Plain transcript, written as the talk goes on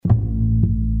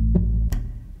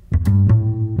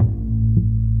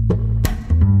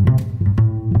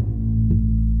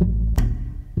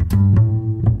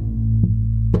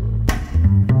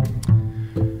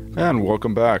everyone.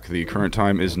 Welcome back. The current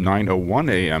time is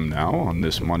 9:01 a.m. now on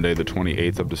this Monday, the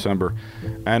 28th of December.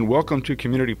 And welcome to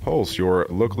Community Pulse, your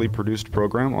locally produced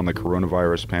program on the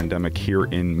coronavirus pandemic here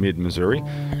in mid-Missouri.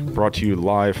 Brought to you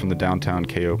live from the downtown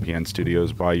KOPN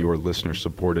studios by your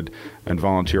listener-supported and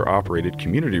volunteer-operated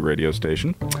community radio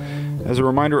station. As a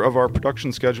reminder of our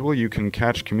production schedule, you can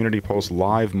catch Community Pulse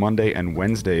live Monday and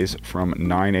Wednesdays from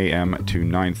 9 a.m. to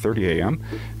 9:30 a.m.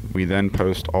 We then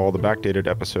post all the backdated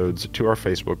episodes to our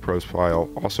Facebook profile,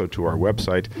 also to our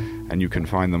website, and you can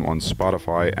find them on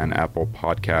Spotify and Apple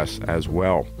Podcasts as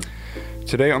well.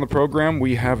 Today on the program,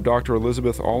 we have Dr.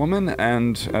 Elizabeth Alleman,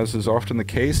 and as is often the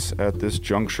case at this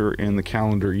juncture in the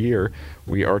calendar year,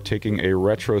 we are taking a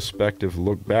retrospective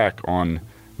look back on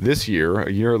this year,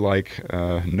 a year like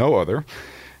no other.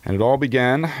 And it all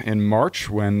began in March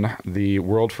when the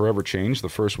world forever changed. The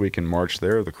first week in March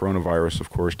there, the coronavirus, of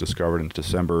course, discovered in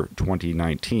December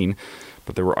 2019.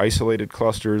 But there were isolated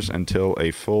clusters until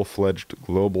a full-fledged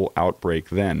global outbreak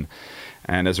then.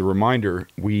 And as a reminder,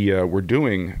 we were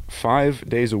doing 5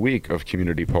 days a week of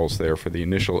Community Pulse there for the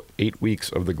initial 8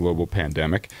 weeks of the global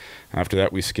pandemic. After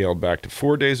that, we scaled back to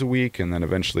 4 days a week and then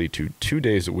eventually to 2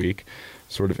 days a week.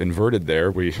 Sort of inverted there.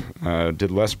 We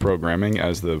did less programming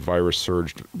as the virus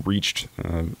surge reached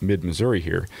mid-Missouri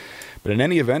here. But in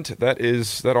any event,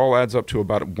 that all adds up to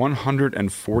about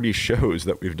 140 shows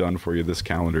that we've done for you this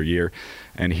calendar year.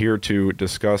 And here to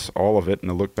discuss all of it and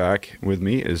a look back with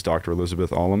me is Dr.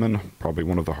 Elizabeth Alleman, probably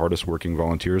one of the hardest working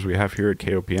volunteers we have here at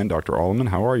KOPN. Dr. Alleman,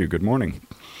 how are you? Good morning.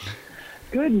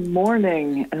 Good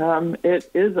morning. It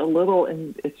is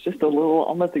it's just a little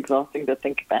almost exhausting to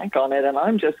think back on it. And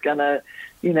I'm just going to,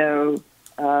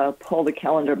 pull the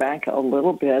calendar back a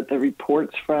little bit. The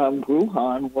reports from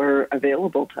Wuhan were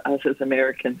available to us as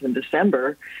Americans in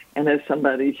December. And as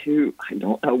somebody who, I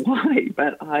don't know why,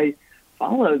 but I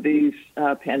follow these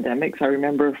pandemics. I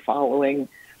remember following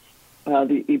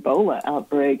the Ebola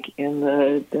outbreak in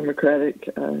the in the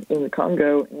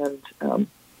Congo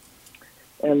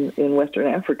and in Western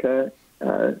Africa.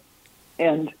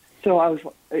 And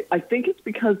so I think it's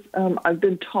because I've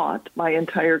been taught my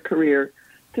entire career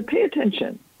to pay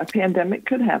attention. A pandemic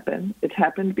could happen. It's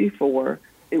happened before.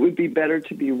 It would be better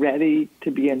to be ready,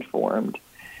 to be informed.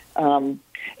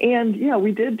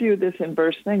 We did do this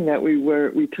inverse thing that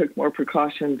we took more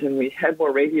precautions and we had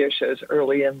more radio shows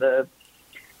early in the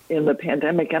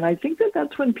pandemic. And I think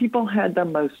that's when people had the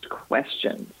most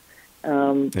questions.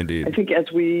 Indeed. I think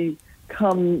as we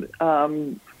come,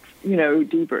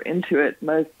 deeper into it,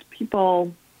 most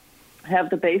people have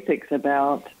the basics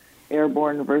about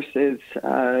airborne versus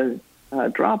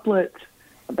droplets,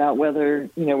 about whether,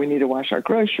 we need to wash our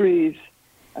groceries.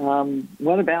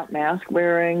 What about mask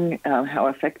wearing? How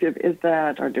effective is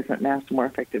that? Are different masks more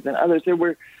effective than others? There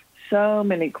were so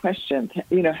many questions.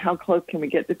 How close can we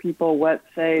get to people? What's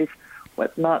safe?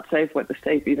 What's not safe? What does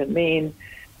safe even mean?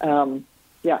 So,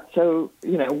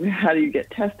 how do you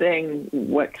get testing?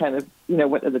 What kind of,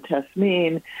 what do the tests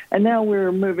mean? And now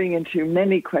we're moving into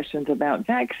many questions about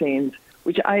vaccines,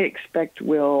 which I expect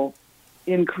will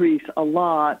increase a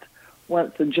lot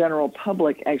once the general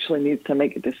public actually needs to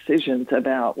make decisions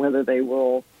about whether they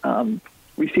will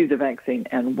receive the vaccine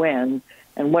and when,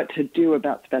 and what to do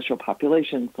about special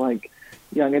populations like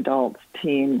young adults,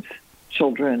 teens,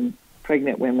 children,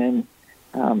 pregnant women,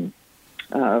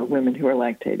 women who are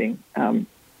lactating.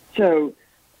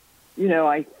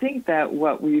 I think that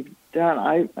what we've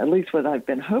done, at least what I've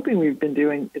been hoping we've been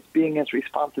doing, is being as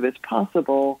responsive as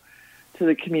possible to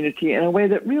the community in a way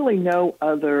that really no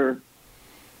other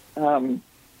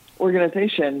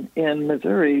organization in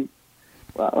Missouri,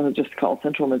 well, I'll just call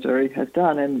Central Missouri, has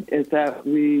done, and is that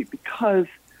because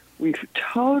we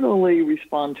totally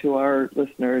respond to our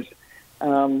listeners,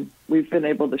 we've been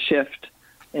able to shift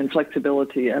in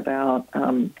flexibility about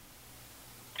how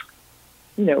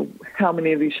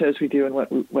many of these shows we do and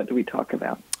what do we talk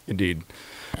about. Indeed.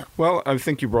 Well, I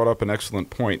think you brought up an excellent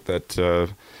point that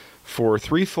for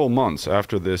 3 full months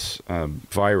after this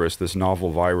this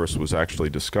novel virus was actually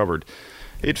discovered,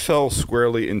 it fell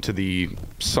squarely into the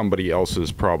somebody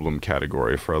else's problem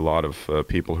category for a lot of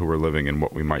people who were living in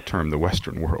what we might term the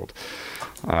Western world.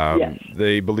 Yes.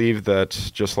 They believed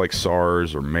that just like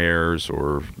SARS or MERS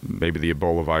or maybe the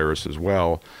Ebola virus as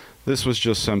well, this was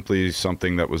just simply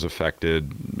something that was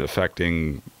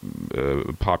affecting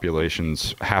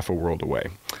populations half a world away.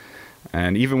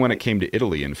 And even when it came to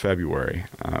Italy in February,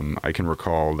 I can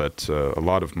recall that a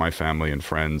lot of my family and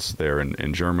friends there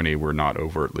in Germany were not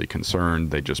overtly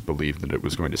concerned. They just believed that it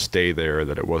was going to stay there,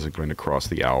 that it wasn't going to cross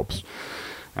the Alps.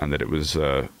 and that it was,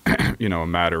 a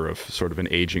matter of sort of an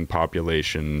aging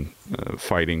population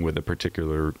fighting with a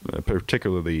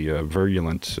particularly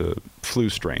virulent flu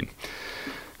strain.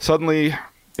 Suddenly,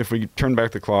 if we turn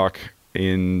back the clock,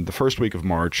 in the first week of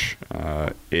March,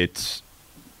 it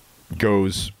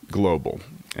goes global,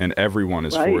 and everyone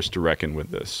is forced to reckon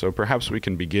with this. So perhaps we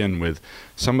can begin with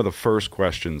some of the first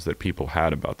questions that people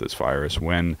had about this virus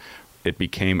when it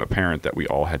became apparent that we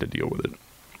all had to deal with it.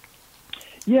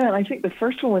 Yeah, and I think the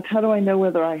first one was, how do I know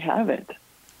whether I have it?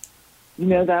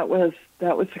 That was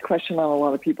the question on a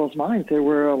lot of people's minds. There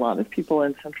were a lot of people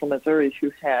in central Missouri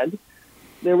who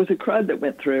there was a crud that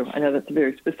went through. I know that's a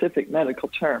very specific medical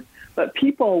term, but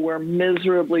people were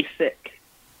miserably sick.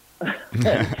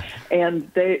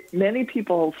 And many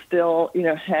people still,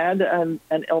 had an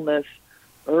illness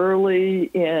early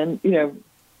in,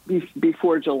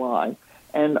 before July,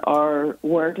 and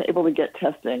weren't able to get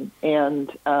testing,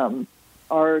 and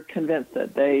are convinced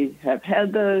that they have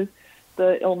had the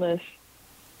illness.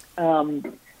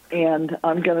 And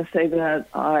I'm going to say that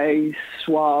I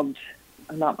swabbed,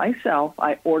 not myself.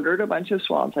 I ordered a bunch of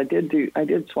swabs. I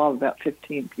did swab about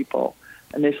 15 people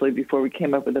initially before we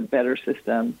came up with a better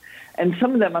system. And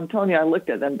some of them, I'm telling you, I looked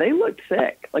at them. They looked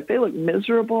sick, like they looked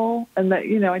miserable. And that,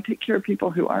 I take care of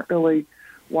people who aren't really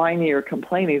whiny or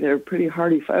complaining. They're pretty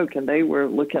hardy folk, and they were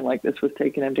looking like this was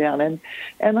taking them down.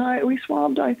 And we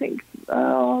swabbed, I think,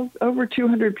 over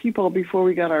 200 people before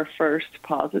we got our first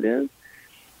positive.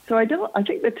 So I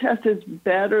think the test is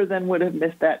better than would have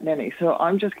missed that many. So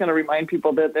I'm just going to remind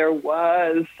people that there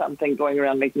was something going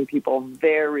around making people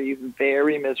very,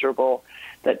 very miserable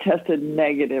that tested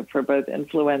negative for both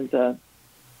influenza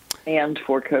and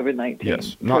for COVID-19.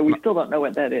 Yes. So we still don't know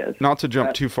what that is. Not to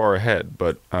jump too far ahead,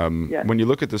 but when you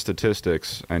look at the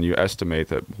statistics and you estimate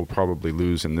that we'll probably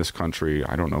lose in this country,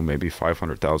 I don't know, maybe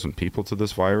 500,000 people to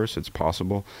this virus, it's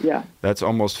possible. Yeah. That's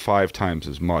almost 5 times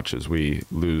as much as we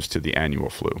lose to the annual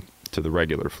flu, to the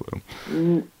regular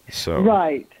flu. So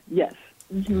right, yes.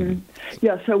 Mm-hmm.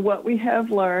 Yeah, so what we have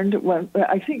learned,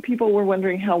 I think people were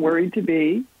wondering how worried to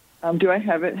be. Do I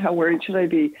have it? How worried should I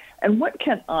be? And what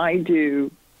can I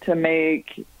do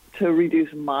to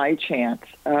reduce my chance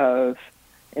of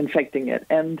infecting it?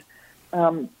 And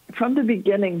from the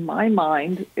beginning, my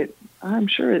mind, I'm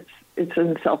sure it's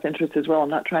in self-interest as well. I'm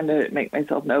not trying to make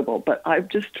myself noble, but I've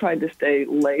just tried to stay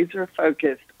laser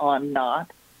focused on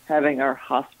not having our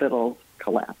hospitals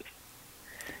collapse,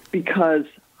 because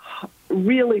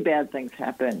really bad things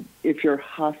happen if your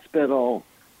hospital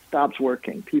stops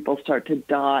working. People start to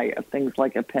die of things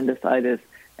like appendicitis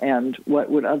and what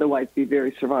would otherwise be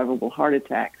very survivable heart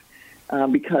attacks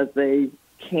because they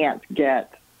can't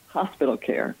get hospital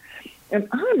care. And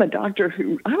I'm a doctor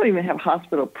I don't even have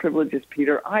hospital privileges,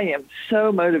 Peter. I am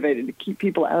so motivated to keep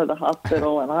people out of the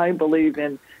hospital, and I believe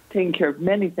in taking care of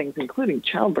many things, including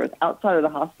childbirth, outside of the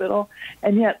hospital.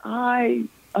 And yet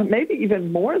maybe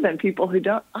even more than people who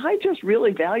don't, I just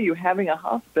really value having a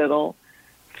hospital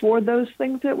for those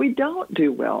things that we don't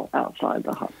do well outside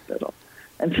the hospital.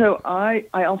 And so I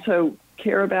also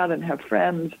care about and have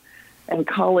friends and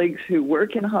colleagues who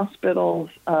work in hospitals,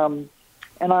 and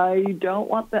I don't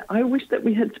want that. I wish that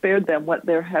we had spared them what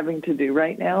they're having to do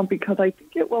right now, because I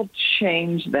think it will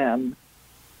change them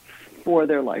for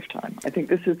their lifetime. I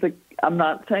think I'm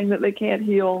not saying that they can't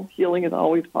heal. Healing is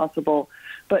always possible.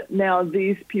 But now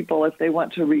these people, if they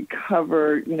want to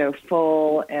recover,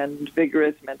 full and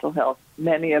vigorous mental health,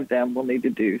 many of them will need to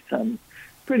do some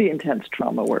pretty intense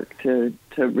trauma work to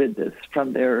rid this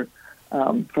from their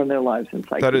lives and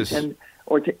psyche,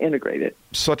 or to integrate it.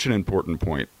 Such an important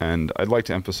point, and I'd like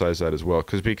to emphasize that as well,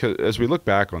 because as we look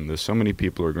back on this, so many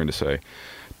people are going to say,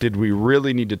 did we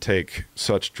really need to take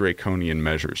such draconian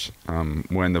measures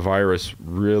when the virus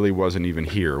really wasn't even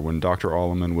here, when Dr.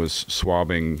 Alleman was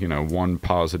swabbing, one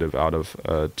positive out of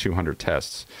 200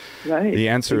 tests? Right. The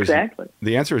answer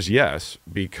is yes,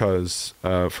 because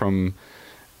from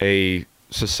a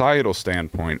societal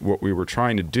standpoint, what we were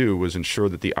trying to do was ensure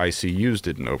that the ICUs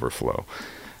didn't overflow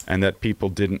and that people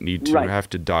didn't need to have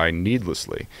to die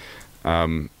needlessly.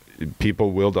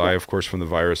 People will die, of course, from the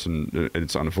virus, and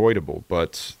it's unavoidable.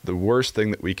 But the worst thing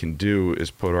that we can do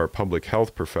is put our public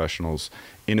health professionals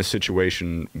in a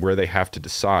situation where they have to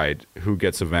decide who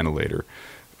gets a ventilator,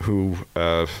 who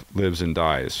lives and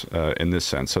dies in this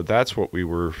sense. So that's what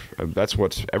that's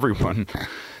what everyone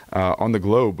on the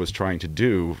globe was trying to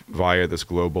do via this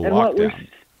global lockdown.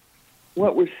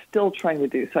 What we're still trying to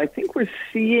do. So I think we're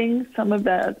seeing some of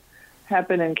that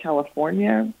happen in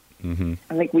California. Mm-hmm.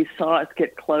 I think we saw it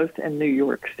get close in New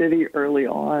York City early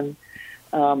on.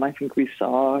 I think we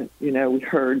saw, we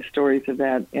heard stories of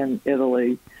that in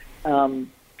Italy.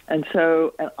 And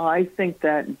so I think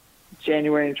that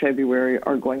January and February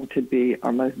are going to be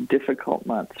our most difficult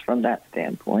months from that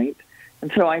standpoint.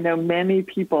 And so I know many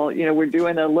people, we're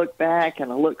doing a look back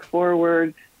and a look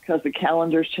forward because the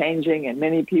calendar's changing, and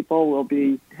many people will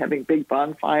be having big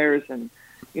bonfires and,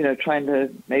 trying to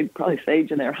maybe probably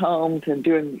sage in their homes and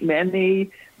doing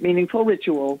many meaningful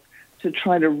rituals to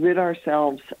try to rid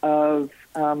ourselves of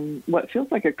what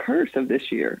feels like a curse of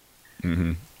this year.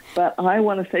 Mm-hmm. But I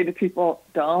want to say to people,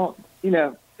 don't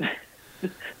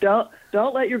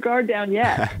let your guard down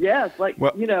yet. Yes, let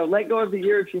go of the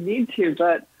year if you need to.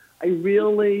 But I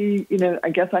really, I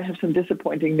guess I have some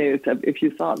disappointing news. If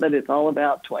you thought that it's all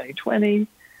about 2020,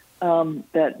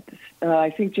 that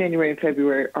I think January and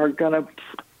February are going to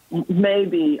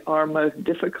maybe our most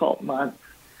difficult months.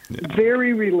 Yeah.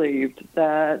 Very relieved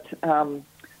that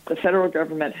the federal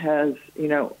government has,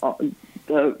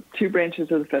 the two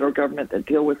branches of the federal government that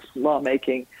deal with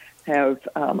lawmaking have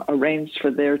arranged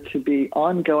for there to be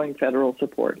ongoing federal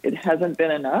support. It hasn't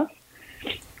been enough,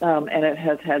 and it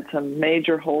has had some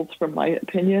major holes, from my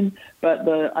opinion, but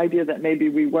the idea that maybe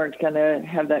we weren't going to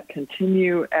have that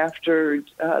continue after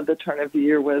the turn of the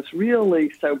year was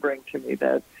really sobering to me,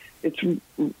 that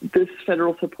this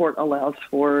federal support allows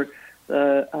for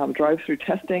the drive-through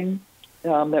testing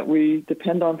that we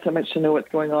depend on so much to know what's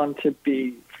going on to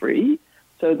be free,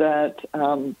 so that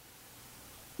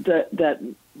that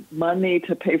money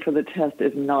to pay for the test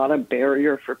is not a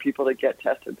barrier for people to get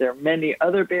tested. There are many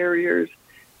other barriers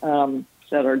that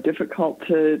are difficult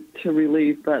to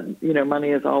relieve, but money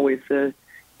is always the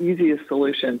easiest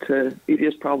solution to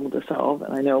easiest problem to solve.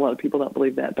 And I know a lot of people don't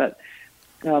believe that, but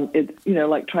it's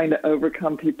like trying to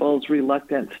overcome people's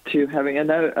reluctance to having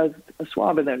a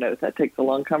swab in their nose. That takes a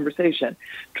long conversation.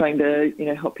 Trying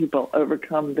to help people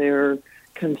overcome their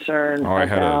concern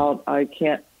about I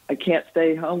can't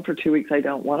stay home for 2 weeks. I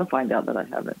don't want to find out that I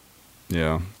have it.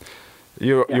 Yeah.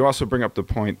 You also bring up the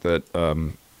point that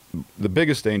the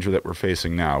biggest danger that we're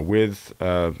facing now with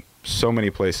so many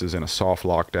places in a soft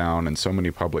lockdown and so many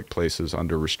public places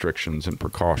under restrictions and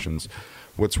precautions,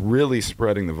 what's really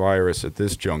spreading the virus at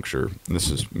this juncture, and this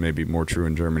is maybe more true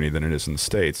in Germany than it is in the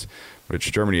States,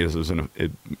 which Germany is in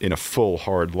a full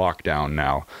hard lockdown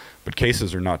now, but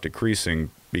cases are not decreasing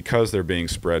because they're being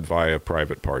spread via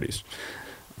private parties.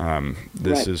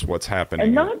 This right. is what's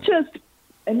happening.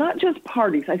 And not just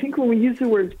parties. I think when we use the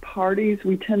word parties,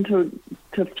 we tend to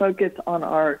focus on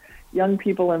our young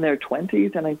people in their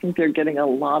 20s, and I think they're getting a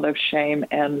lot of shame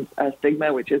and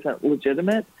stigma, which isn't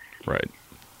legitimate. Right.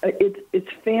 It's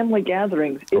family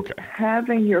gatherings. It's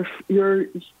having your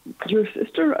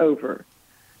sister over.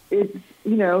 It's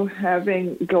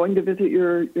going to visit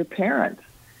your parents.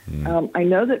 I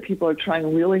know that people are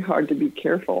trying really hard to be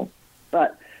careful,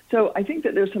 but so I think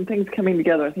that there's some things coming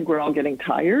together. I think we're all getting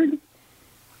tired.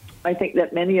 I think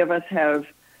that many of us have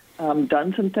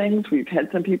done some things. We've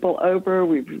had some people over.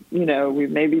 We've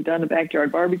maybe done a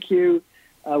backyard barbecue.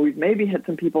 We've maybe had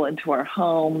some people into our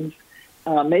homes.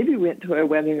 Maybe we went to a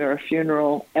wedding or a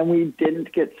funeral and we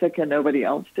didn't get sick and nobody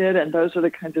else did. And those are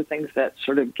the kinds of things that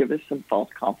sort of give us some false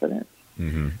confidence.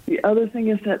 Mm-hmm. The other thing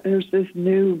is that there's this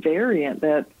new variant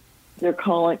that they're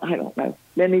calling, I don't know,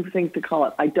 many things to call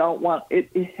it.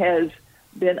 It has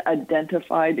been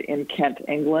identified in Kent,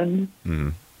 England. Mm-hmm.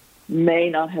 May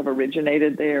not have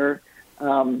originated there.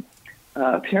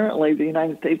 Apparently, the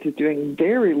United States is doing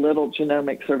very little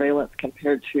genomic surveillance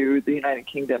compared to the United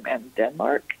Kingdom and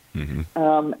Denmark.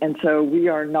 Mm-hmm. And so we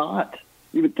are not,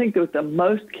 you would think that with the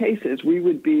most cases, we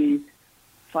would be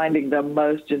finding the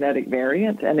most genetic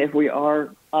variants. And if we are,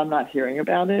 I'm not hearing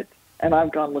about it, and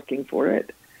I've gone looking for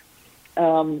it.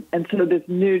 And so this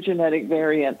new genetic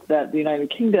variant that the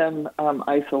United Kingdom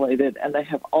isolated, and they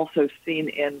have also seen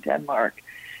in Denmark,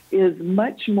 is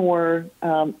much more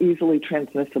easily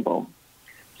transmissible.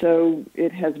 So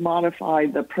it has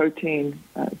modified the protein.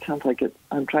 It sounds like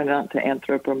I'm trying not to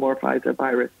anthropomorphize a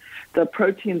virus. The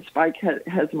protein spike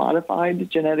has modified,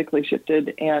 genetically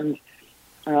shifted, and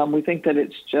we think that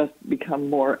it's just become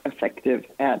more effective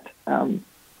at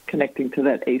connecting to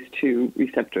that ACE2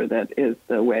 receptor that is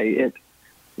the way it,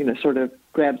 sort of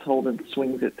grabs hold and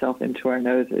swings itself into our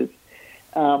noses.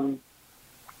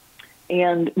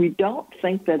 And we don't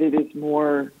think that it is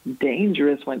more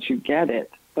dangerous once you get it.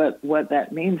 But what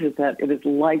that means is that it is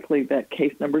likely that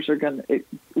case numbers are going to,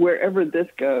 wherever this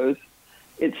goes,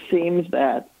 it seems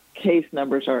that case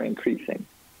numbers are increasing.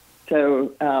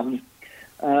 So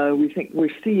we think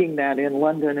we're seeing that in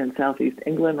London and Southeast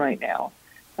England right now.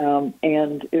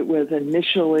 And it was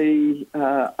initially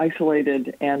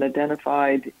isolated and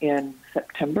identified in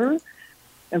September.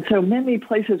 And so many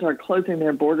places are closing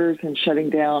their borders and shutting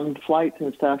down flights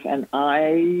and stuff. And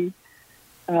I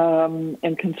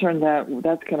am concerned that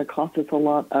that's going to cost us a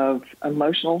lot of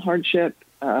emotional hardship.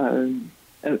 We're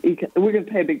going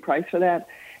to pay a big price for that.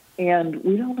 And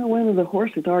we don't know whether the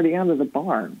horse is already out of the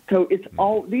barn. So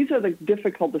these are the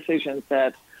difficult decisions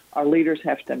that our leaders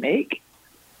have to make.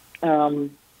 And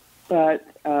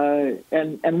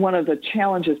one of the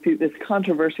challenges, it's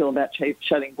controversial about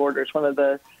shutting borders. One of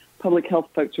the public health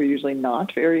folks are usually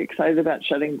not very excited about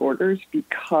shutting borders,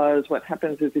 because what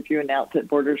happens is if you announce that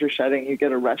borders are shutting, you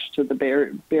get a rush to the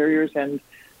barriers, and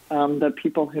the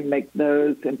people who make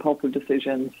those impulsive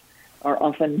decisions are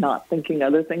often not thinking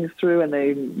other things through, and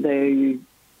they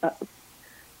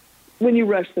when you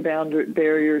rush the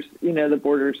barriers, the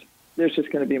borders, there's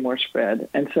just going to be more spread.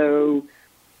 And so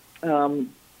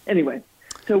anyway,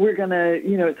 so we're going to,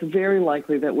 it's very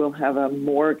likely that we'll have a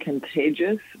more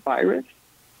contagious virus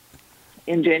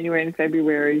in January and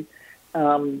February.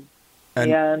 And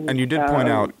you did point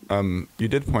out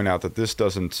that this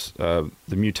doesn't, the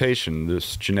mutation,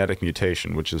 this genetic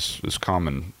mutation, which is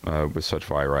common with such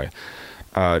viri,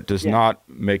 does not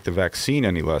make the vaccine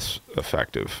any less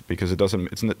effective, because it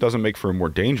doesn't make for a more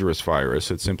dangerous virus.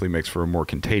 It simply makes for a more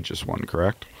contagious one.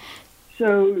 Correct?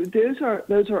 So those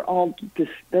are all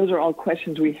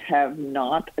questions we have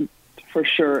not for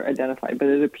sure identified, but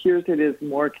it appears it is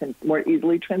more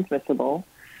easily transmissible.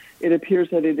 It appears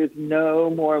that it is no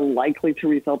more likely to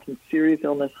result in serious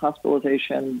illness,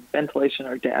 hospitalization, ventilation,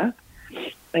 or death.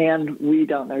 And we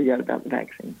don't know yet about the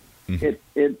vaccine.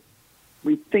 Mm-hmm.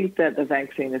 We think that the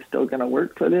vaccine is still going to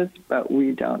work for this, but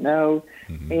we don't know.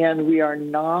 Mm-hmm. And we are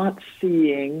not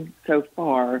seeing so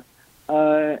far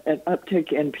an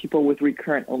uptick in people with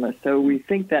recurrent illness. So we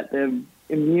think that the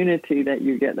immunity that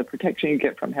you get, the protection you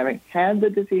get from having had the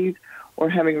disease or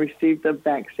having received the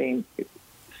vaccine,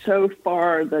 so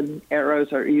far the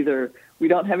arrows are either we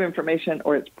don't have information,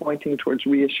 or it's pointing towards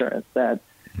reassurance that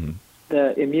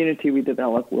the immunity we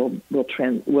develop will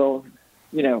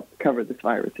cover this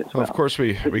virus as well. Of course,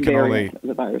 we can only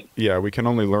we can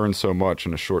only learn so much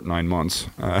in a short 9 months.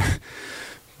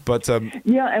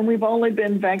 And we've only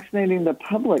been vaccinating the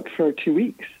public for 2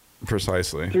 weeks.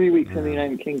 Precisely. 3 weeks in the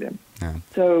United Kingdom. Yeah.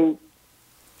 So,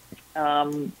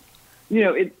 the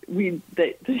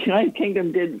United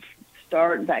Kingdom did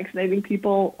start vaccinating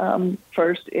people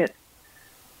first,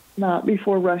 not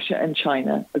before Russia and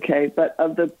China. Okay, but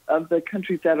of the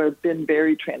countries that have been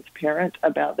very transparent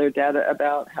about their data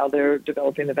about how they're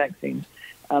developing the vaccine,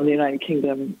 the United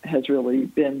Kingdom has really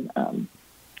been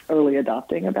early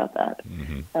adopting about that.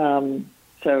 Mm-hmm.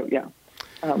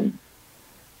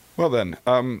 Well then,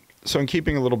 so in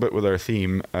keeping a little bit with our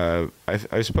theme,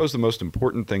 I suppose the most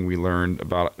important thing we learned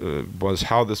about was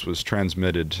how this was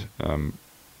transmitted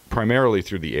primarily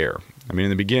through the air. I mean, in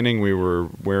the beginning, we were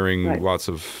wearing lots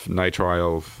of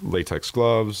nitrile latex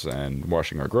gloves and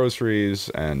washing our groceries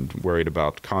and worried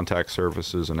about contact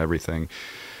surfaces and everything.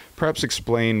 Perhaps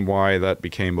explain why that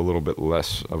became a little bit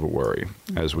less of a worry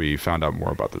as we found out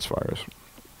more about this virus.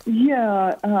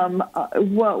 Yeah,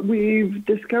 what we've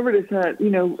discovered is that,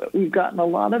 we've gotten a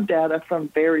lot of data from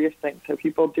various things. So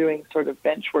people doing sort of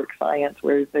benchwork science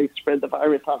where they spread the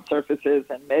virus on surfaces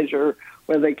and measure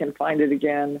where they can find it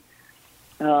again.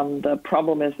 The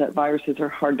problem is that viruses are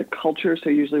hard to culture.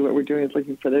 So usually what we're doing is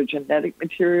looking for their genetic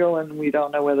material, and we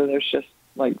don't know whether there's just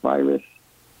like virus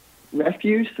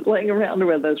refuse laying around or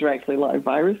whether those are actually live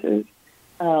viruses.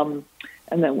 And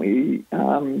then we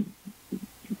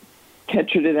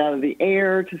captured it out of the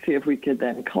air to see if we could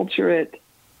then culture it.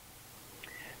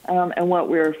 And what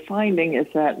we're finding is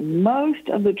that most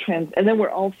of the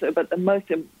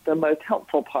the most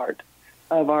helpful part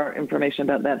of our information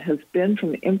about that has been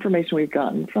from the information we've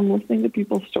gotten from listening to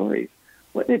people's stories.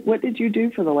 What did you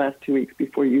do for the last 2 weeks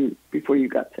before you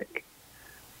got sick?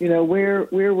 Where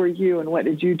were you and what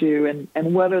did you do,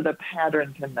 and what are the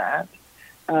patterns in that?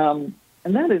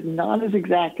 And that is not as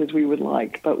exact as we would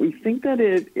like, but we think that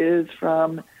it is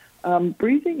from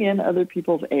breathing in other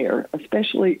people's air,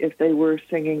 especially if they were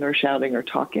singing or shouting or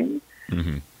talking,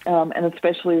 and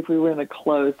especially if we were in a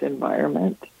closed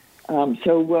environment.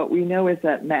 So what we know is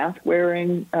that mask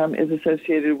wearing is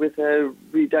associated with a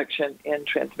reduction in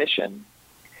transmission.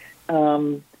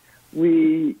 There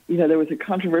was a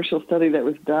controversial study that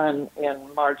was done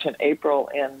in March and April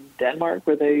in Denmark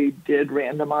where they did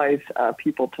randomize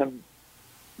people to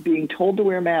being told to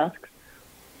wear masks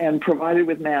and provided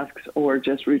with masks or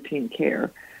just routine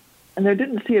care. And they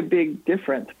didn't see a big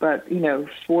difference, but,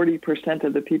 40%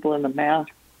 of the people in the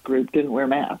mask group didn't wear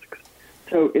masks.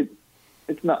 So it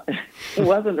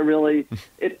wasn't a really,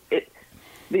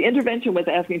 the intervention was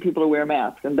asking people to wear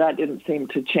masks, and that didn't seem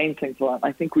to change things a lot.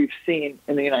 I think we've seen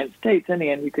in the United States, and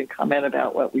you can comment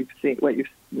about what we've seen, what you've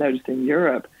noticed in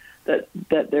Europe, that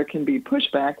there can be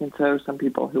pushback, and so some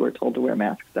people who are told to wear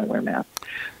masks don't wear masks.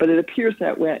 But it appears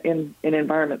that when in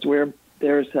environments where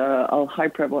there's a high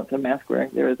prevalence of mask wearing,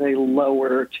 there is a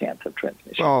lower chance of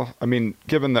transmission. Well, I mean,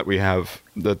 given that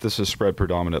this is spread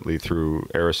predominantly through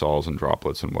aerosols and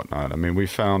droplets and whatnot, I mean,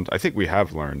 I think we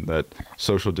have learned that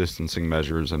social distancing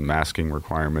measures and masking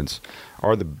requirements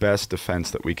are the best defense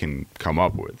that we can come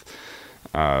up with.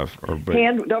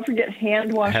 Don't forget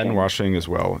hand washing. Hand washing as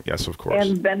well, yes, of course.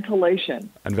 And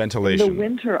ventilation. And ventilation. In the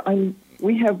winter,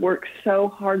 we have worked so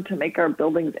hard to make our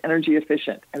buildings energy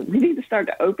efficient, and we need to start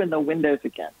to open the windows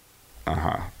again.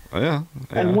 Yeah.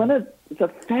 And one of the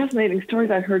fascinating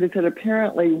stories I heard is that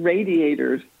apparently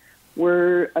radiators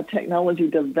were a technology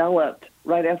developed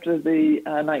right after the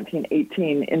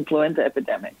 1918 influenza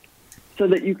epidemic, so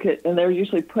that you could, and they're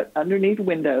usually put underneath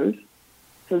windows,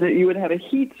 so that you would have a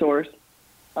heat source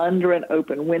under an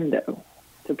open window,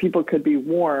 so people could be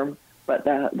warm, but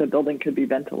the building could be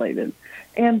ventilated.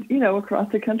 And,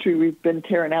 across the country, we've been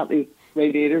tearing out these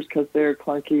radiators because they're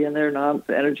clunky and they're not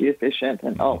energy efficient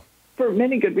and for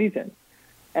many good reasons.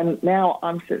 And now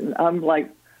I'm like,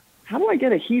 how do I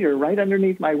get a heater right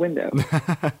underneath my window?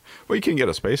 Well, you can get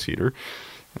a space heater.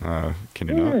 Can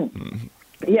you not?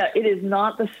 Yeah, it is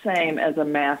not the same as a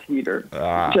mass heater.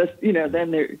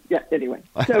 Anyway.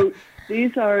 So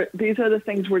these are the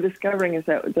things we're discovering is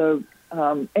that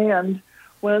and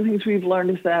one of the things we've learned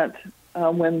is that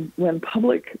when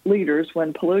political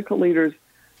leaders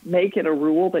make it a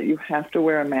rule that you have to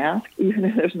wear a mask, even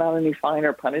if there's not any fine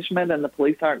or punishment and the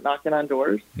police aren't knocking on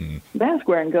doors, mask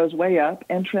wearing goes way up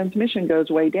and transmission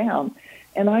goes way down.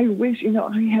 And I wish,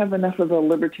 I have enough of a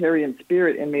libertarian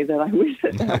spirit in me that I wish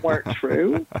that weren't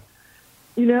true.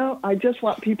 I just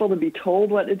want people to be told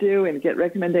what to do and get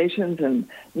recommendations and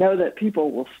know that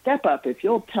people will step up if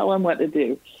you'll tell them what to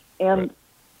do. And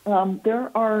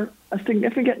there are a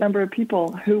significant number of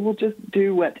people who will just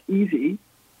do what's easy.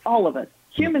 All of us.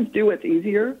 Humans do what's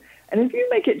easier. And if you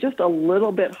make it just a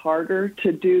little bit harder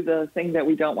to do the thing that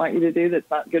we don't want you to do that's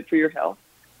not good for your health,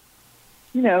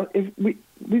 if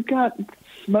we've got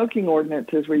smoking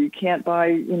ordinances where you can't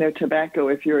buy, tobacco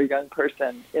if you're a young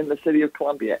person in the city of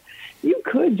Columbia. You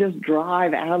could just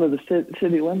drive out of the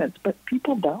city limits, but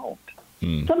people don't.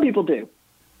 Some people do.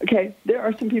 Okay, there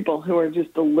are some people who are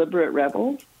just deliberate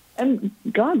rebels, and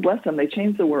God bless them, they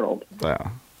change the world.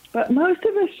 Yeah. But most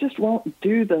of us just won't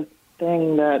do the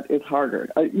thing that is harder.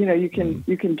 You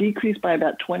can decrease by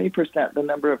about 20% the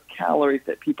number of calories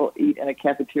that people eat in a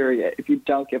cafeteria if you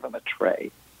don't give them a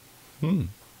tray.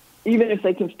 Even if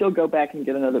they can still go back and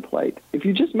get another plate. If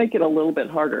you just make it a little bit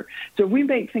harder. So if we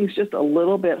make things just a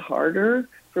little bit harder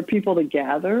for people to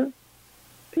gather,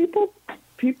 people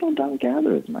don't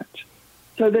gather as much.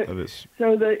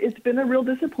 It's been a real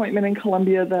disappointment in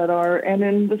Columbia and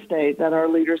in the state that our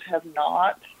leaders have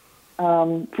not,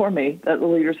 that the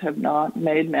leaders have not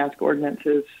made mask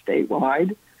ordinances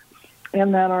statewide,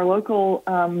 and that our local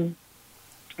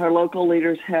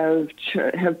leaders have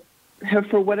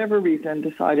for whatever reason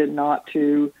decided not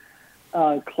to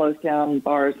close down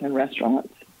bars and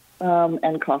restaurants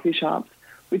and coffee shops,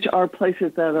 which are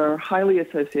places that are highly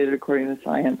associated, according to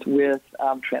science, with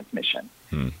transmission.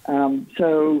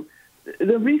 So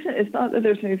the reason, it's not that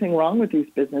there's anything wrong with these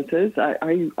businesses.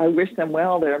 I wish them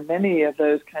well. There are many of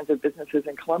those kinds of businesses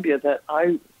in Columbia that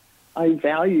I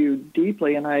value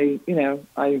deeply, and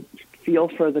I feel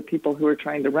for the people who are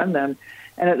trying to run them.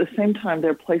 And at the same time,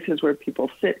 there are places where people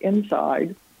sit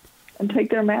inside and take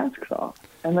their masks off,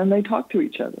 and then they talk to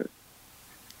each other.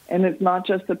 And it's not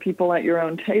just the people at your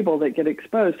own table that get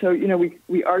exposed. So,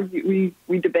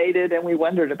 we debated and we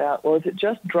wondered about, well, is it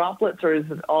just droplets or is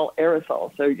it all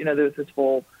aerosol? So, there's this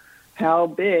whole, how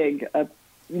big a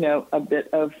bit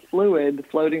of fluid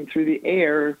floating through the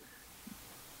air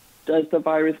does the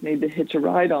virus need to hitch a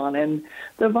ride on? And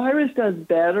the virus does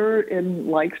better and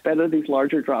likes better these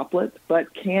larger droplets,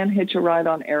 but can hitch a ride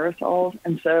on aerosols.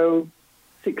 And so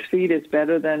 6 feet is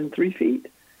better than 3 feet.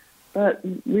 But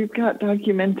we've got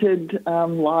documented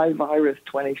live virus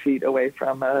 20 feet away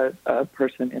from a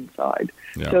person inside.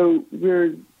 Yeah. So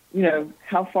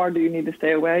how far do you need to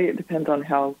stay away? It depends on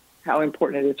how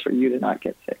important it is for you to not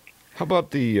get sick. How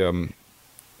about the,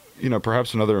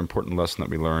 perhaps another important lesson that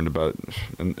we learned about,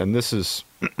 and this is,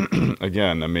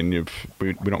 again, I mean,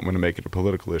 we don't want to make it a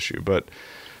political issue, but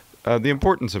the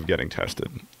importance of getting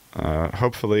tested.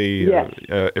 Hopefully, yes.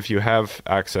 If you have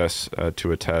access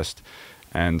to a test,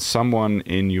 and someone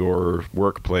in your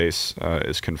workplace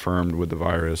is confirmed with the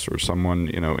virus, or someone,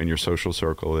 in your social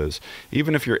circle is,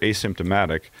 even if you're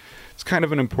asymptomatic, it's kind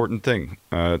of an important thing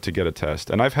to get a test.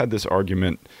 And I've had this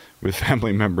argument with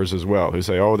family members as well, who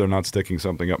say, oh, they're not sticking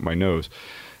something up my nose.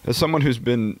 As someone who's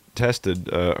been tested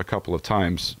a couple of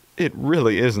times, it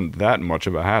really isn't that much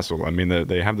of a hassle. I mean,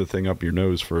 they have the thing up your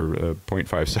nose for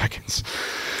 0.5 seconds,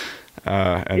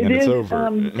 and then it's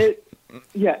over.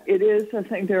 Yeah, it is. I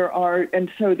think and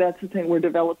so that's the thing, we're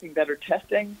developing better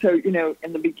testing. So,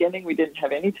 in the beginning, we didn't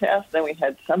have any tests. Then we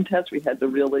had some tests. We had to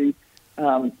really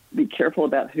be careful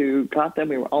about who got them.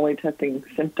 We were only testing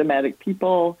symptomatic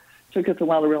people. It took us a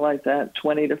while to realize that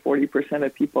 20 to 40%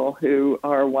 of people who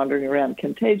are wandering around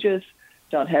contagious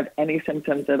don't have any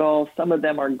symptoms at all. Some of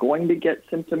them are going to get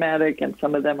symptomatic, and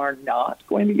some of them are not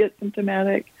going to get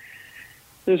symptomatic.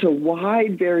 There's a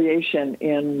wide variation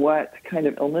in what kind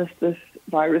of illness this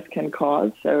virus can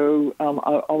cause. So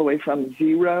all the way from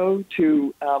 0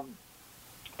 to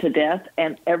death,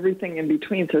 and everything in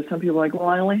between. So some people are like, well,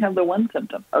 I only have the one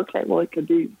symptom. Okay, well, it could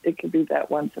be that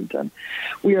one symptom.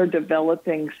 We are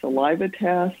developing saliva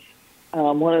tests.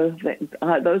 One of the things,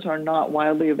 those are not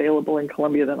widely available in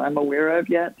Colombia that I'm aware of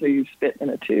yet. So you spit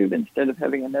in a tube instead of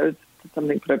having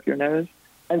something put up your nose.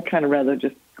 I'd kind of rather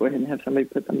just go ahead and have somebody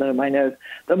put them in my nose.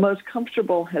 The most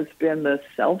comfortable has been the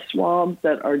self-swabs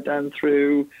that are done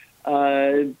through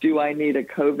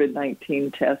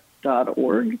doineedacOVID19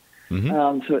 test.org.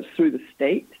 Mm-hmm. So it's through the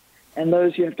state. And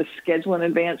those you have to schedule in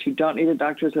advance. You don't need a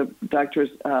doctor's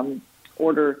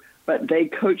order, but they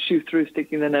coach you through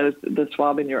sticking the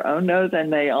swab in your own nose,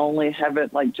 and they only have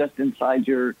it like just inside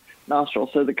your nostril.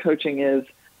 So the coaching is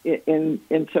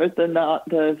insert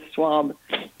the swab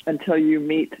until you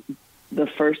meet the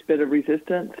first bit of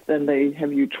resistance. Then they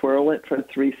have you twirl it for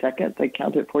 3 seconds. They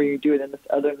count it for you. You do it in this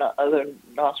other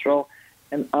nostril,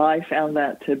 and I found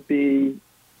that to be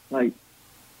like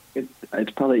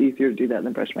it's probably easier to do that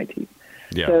than brush my teeth.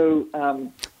 Yeah.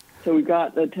 So we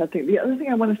got the testing. The other thing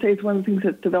I want to say is one of the things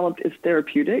that's developed is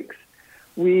therapeutics.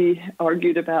 We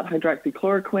argued about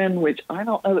hydroxychloroquine, which I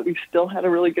don't know that we've still had a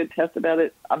really good test about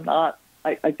it. I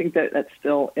think that's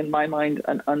still, in my mind,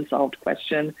 an unsolved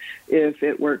question. If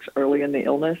it works early in the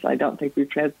illness, I don't think we've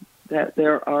tried that.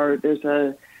 There's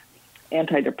a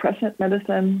antidepressant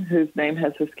medicine whose name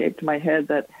has escaped my head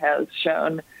that has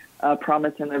shown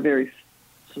promise in a very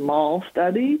small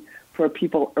study for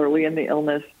people early in the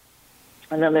illness.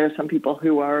 And then there are some people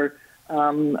who are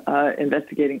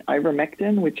investigating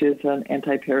ivermectin, which is an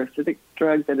antiparasitic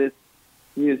drug that is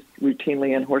used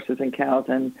routinely in horses and cows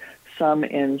and some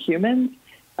in humans.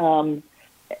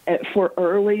 For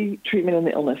early treatment in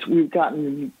the illness,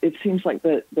 it seems like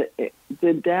the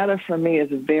data for me is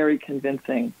very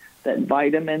convincing that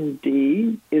vitamin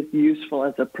D is useful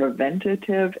as a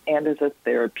preventative and as a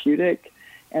therapeutic,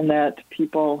 and that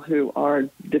people who are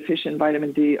deficient in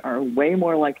vitamin D are way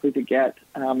more likely to get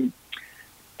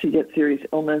serious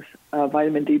illness.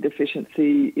 Vitamin D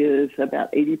deficiency is about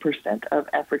 80% of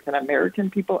African American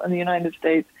people in the United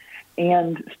States,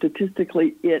 and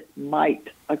statistically, it might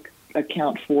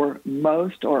account for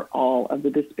most or all of the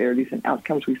disparities in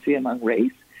outcomes we see among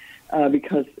race,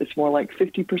 because it's more like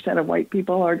 50% of white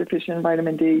people are deficient in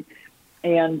vitamin D.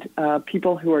 And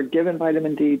people who are given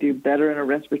vitamin D do better in a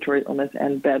respiratory illness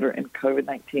and better in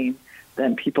COVID-19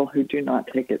 than people who do not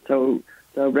take it. So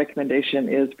the recommendation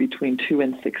is between 2,000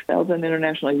 and 6,000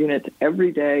 international units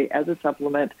every day as a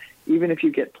supplement, even if you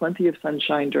get plenty of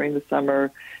sunshine during the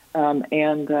summer.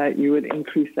 And you would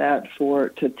increase that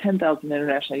to 10,000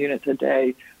 international units a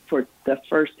day for the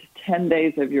first 10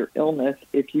 days of your illness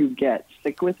if you get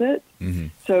sick with it. Mm-hmm.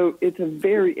 So it's a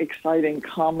very exciting,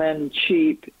 common,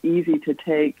 cheap, easy to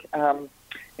take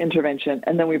intervention.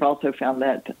 And then we've also found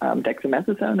that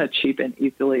dexamethasone, a cheap and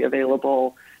easily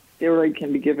available steroid,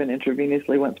 can be given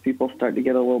intravenously once people start to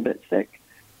get a little bit sick.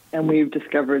 And we've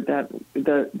discovered that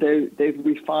they've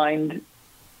refined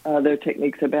their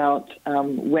techniques about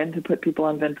when to put people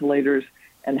on ventilators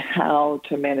and how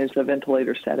to manage the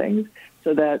ventilator settings,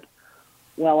 so that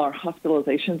while our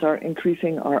hospitalizations are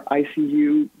increasing, our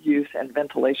ICU use and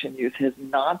ventilation use has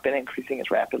not been increasing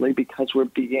as rapidly because we're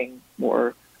being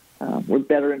we're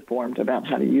better informed about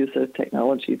how to use those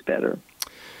technologies better.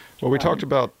 Well, we talked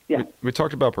about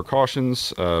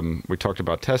precautions, we talked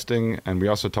about testing, and we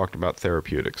also talked about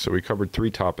therapeutics. So we covered 3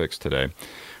 topics today.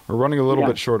 We're running a little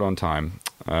bit short on time.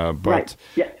 But right.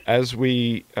 Yes. as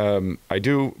I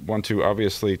do want to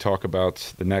obviously talk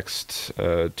about the next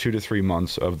 2 to 3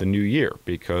 months of the new year,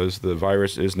 because the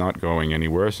virus is not going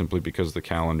anywhere simply because the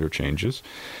calendar changes.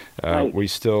 Right. We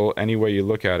still, any way you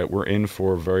look at it, we're in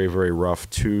for very, very rough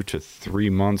 2 to 3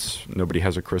 months. Nobody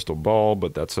has a crystal ball,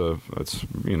 but that's a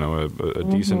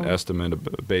decent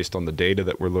estimate based on the data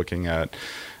that we're looking at,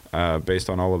 based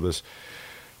on all of this.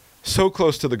 So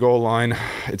close to the goal line,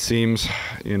 it seems.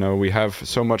 We have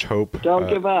so much hope. Don't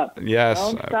give up. Yes.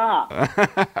 Don't stop.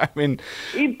 I mean,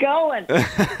 keep going.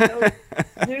 So,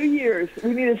 New Year's,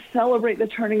 we need to celebrate the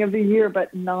turning of the year,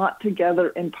 but not together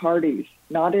in parties,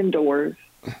 not indoors.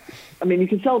 I mean, you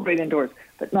can celebrate indoors,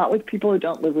 but not with people who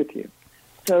don't live with you.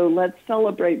 So let's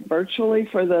celebrate virtually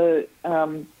for the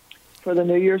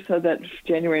New Year, so that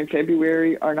January and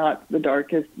February are not the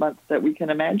darkest months that we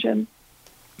can imagine.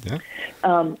 Yeah.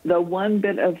 The one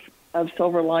bit of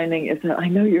silver lining is that I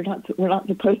know we're not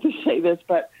supposed to say this,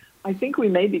 but I think we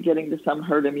may be getting to some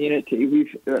herd immunity.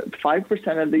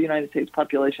 5% of the United States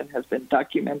population has been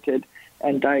documented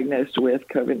and diagnosed with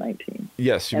COVID-19.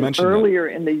 Yes, you mentioned earlier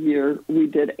in the year, we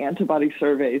did antibody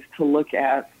surveys to look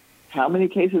at how many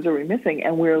cases are we missing,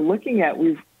 and we're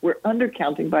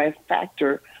undercounting by a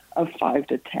factor of 5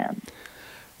 to 10.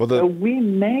 So we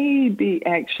may be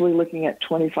actually looking at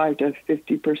 25 to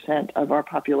 50% of our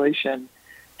population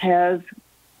has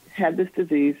had this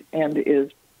disease and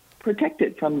is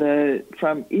protected from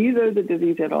either the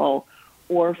disease at all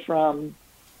or from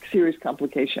serious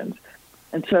complications.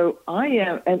 And so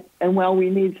and while we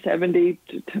need 70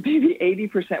 to maybe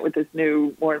 80% with this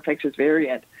new, more infectious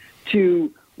variant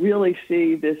to really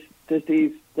see this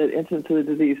disease, the incidence of the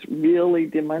disease really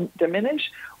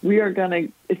diminish,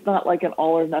 it's not like an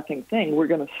all or nothing thing. We're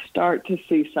going to start to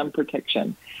see some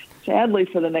protection. Sadly,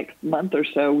 for the next month or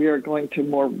so, we are going to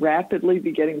more rapidly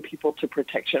be getting people to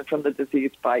protection from the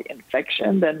disease by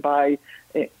infection than by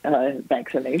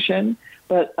vaccination.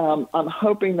 But I'm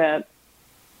hoping that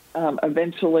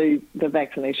eventually the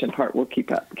vaccination part will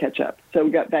catch up. So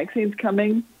we've got vaccines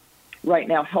coming. Right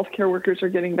now, healthcare workers are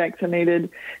getting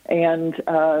vaccinated, and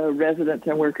residents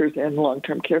and workers in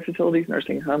long-term care facilities,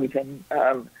 nursing homes, and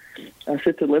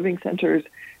assisted living centers.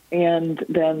 And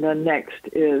then the next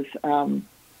is going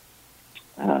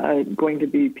to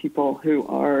be people who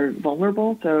are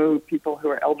vulnerable, so people who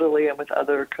are elderly and with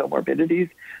other comorbidities.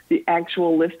 The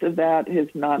actual list of that has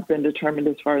not been determined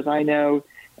as far as I know.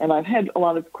 And I've had a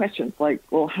lot of questions like,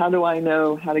 well, how do I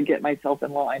know how to get myself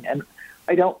in line? And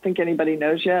I don't think anybody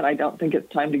knows yet. I don't think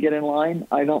it's time to get in line.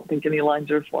 I don't think any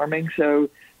lines are forming. So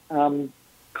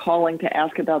calling to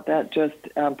ask about that just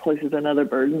places another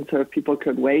burden. So if people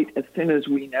could wait, as soon as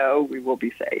we know, we will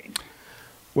be saying.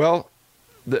 Well,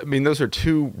 those are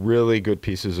two really good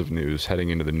pieces of news heading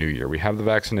into the new year. We have the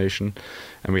vaccination,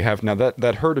 and we have now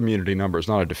that herd immunity number is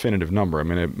not a definitive number. I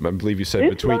mean, I believe you said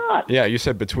between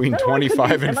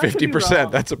 25 and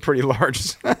 50%. That's a pretty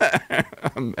large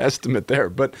estimate there,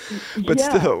 but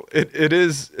still, it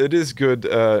is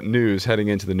good news heading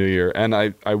into the new year. And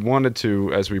I wanted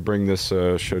to, as we bring this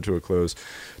show to a close,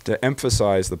 to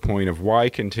emphasize the point of why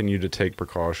continue to take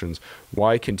precautions,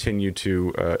 why continue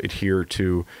to adhere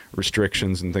to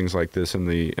restrictions and things like this in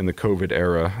the COVID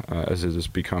era, as it has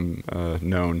become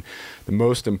known. The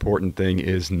most important thing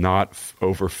is not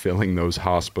overfilling those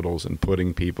hospitals and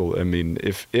putting people. I mean,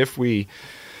 if we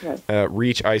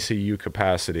reach ICU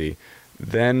capacity,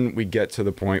 then we get to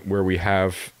the point where we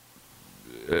have.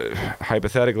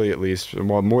 Hypothetically, at least,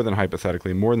 well, more than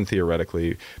hypothetically, more than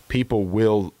theoretically, people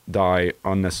will die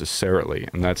unnecessarily,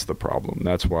 and that's the problem.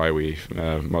 That's why we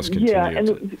must continue. Yeah,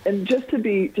 and just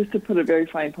to put a very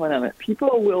fine point on it,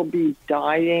 people will be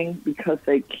dying because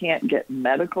they can't get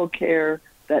medical care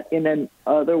that in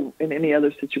any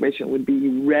other situation would be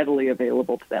readily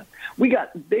available to them. We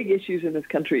got big issues in this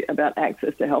country about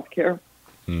access to health care.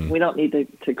 We don't need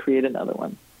to create another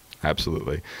one.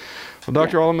 Absolutely. Well,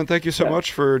 Dr. Alleman, thank you so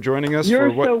much for joining us.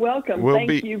 You're so welcome.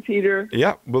 Thank you, Peter.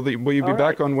 Yeah. Will you be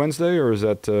back on Wednesday, or is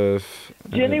that...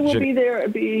 Jenny will be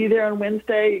there on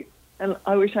Wednesday, and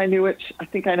I wish I knew it. I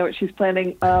think I know what she's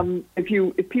planning.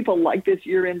 If people like this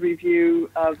year-end review,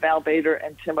 Val Bader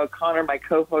and Tim O'Connor, my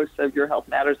co-hosts of Your Health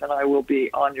Matters, and I will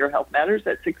be on Your Health Matters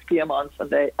at 6 p.m. on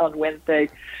Wednesday,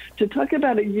 to talk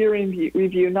about a year-end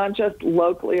review, not just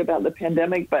locally about the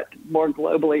pandemic, but more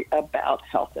globally about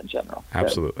health in general.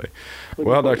 Absolutely.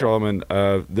 Well, Dr.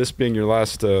 Alleman, this being your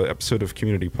last episode of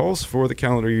Community Pulse for the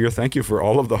calendar year, thank you for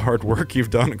all of the hard work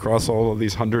you've done across all of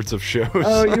these hundreds of shows.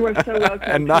 Oh, you are so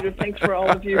welcome, Peter. Thank thanks for all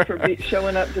of you for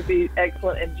showing up to be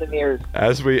excellent engineers.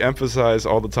 As we emphasize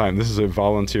all the time, this is a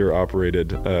volunteer-operated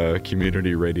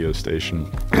community radio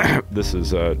station. This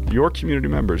is your community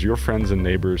members, your friends and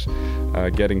neighbors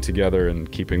getting together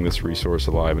and keeping this resource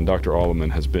alive. And Dr.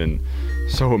 Alleman has been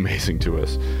so amazing to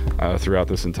us throughout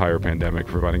this entire pandemic,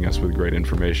 providing us with great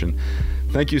information.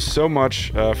 Thank you so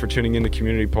much for tuning in to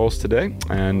Community Pulse today.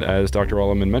 And as Dr.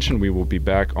 Alleman mentioned, we will be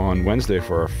back on Wednesday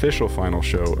for our official final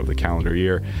show of the calendar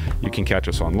year. You can catch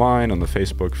us online on the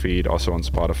Facebook feed, also on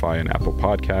Spotify and Apple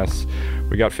Podcasts.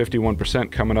 We got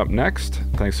 51% coming up next.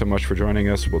 Thanks so much for joining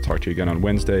us. We'll talk to you again on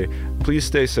Wednesday. Please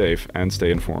stay safe and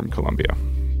stay informed, Columbia.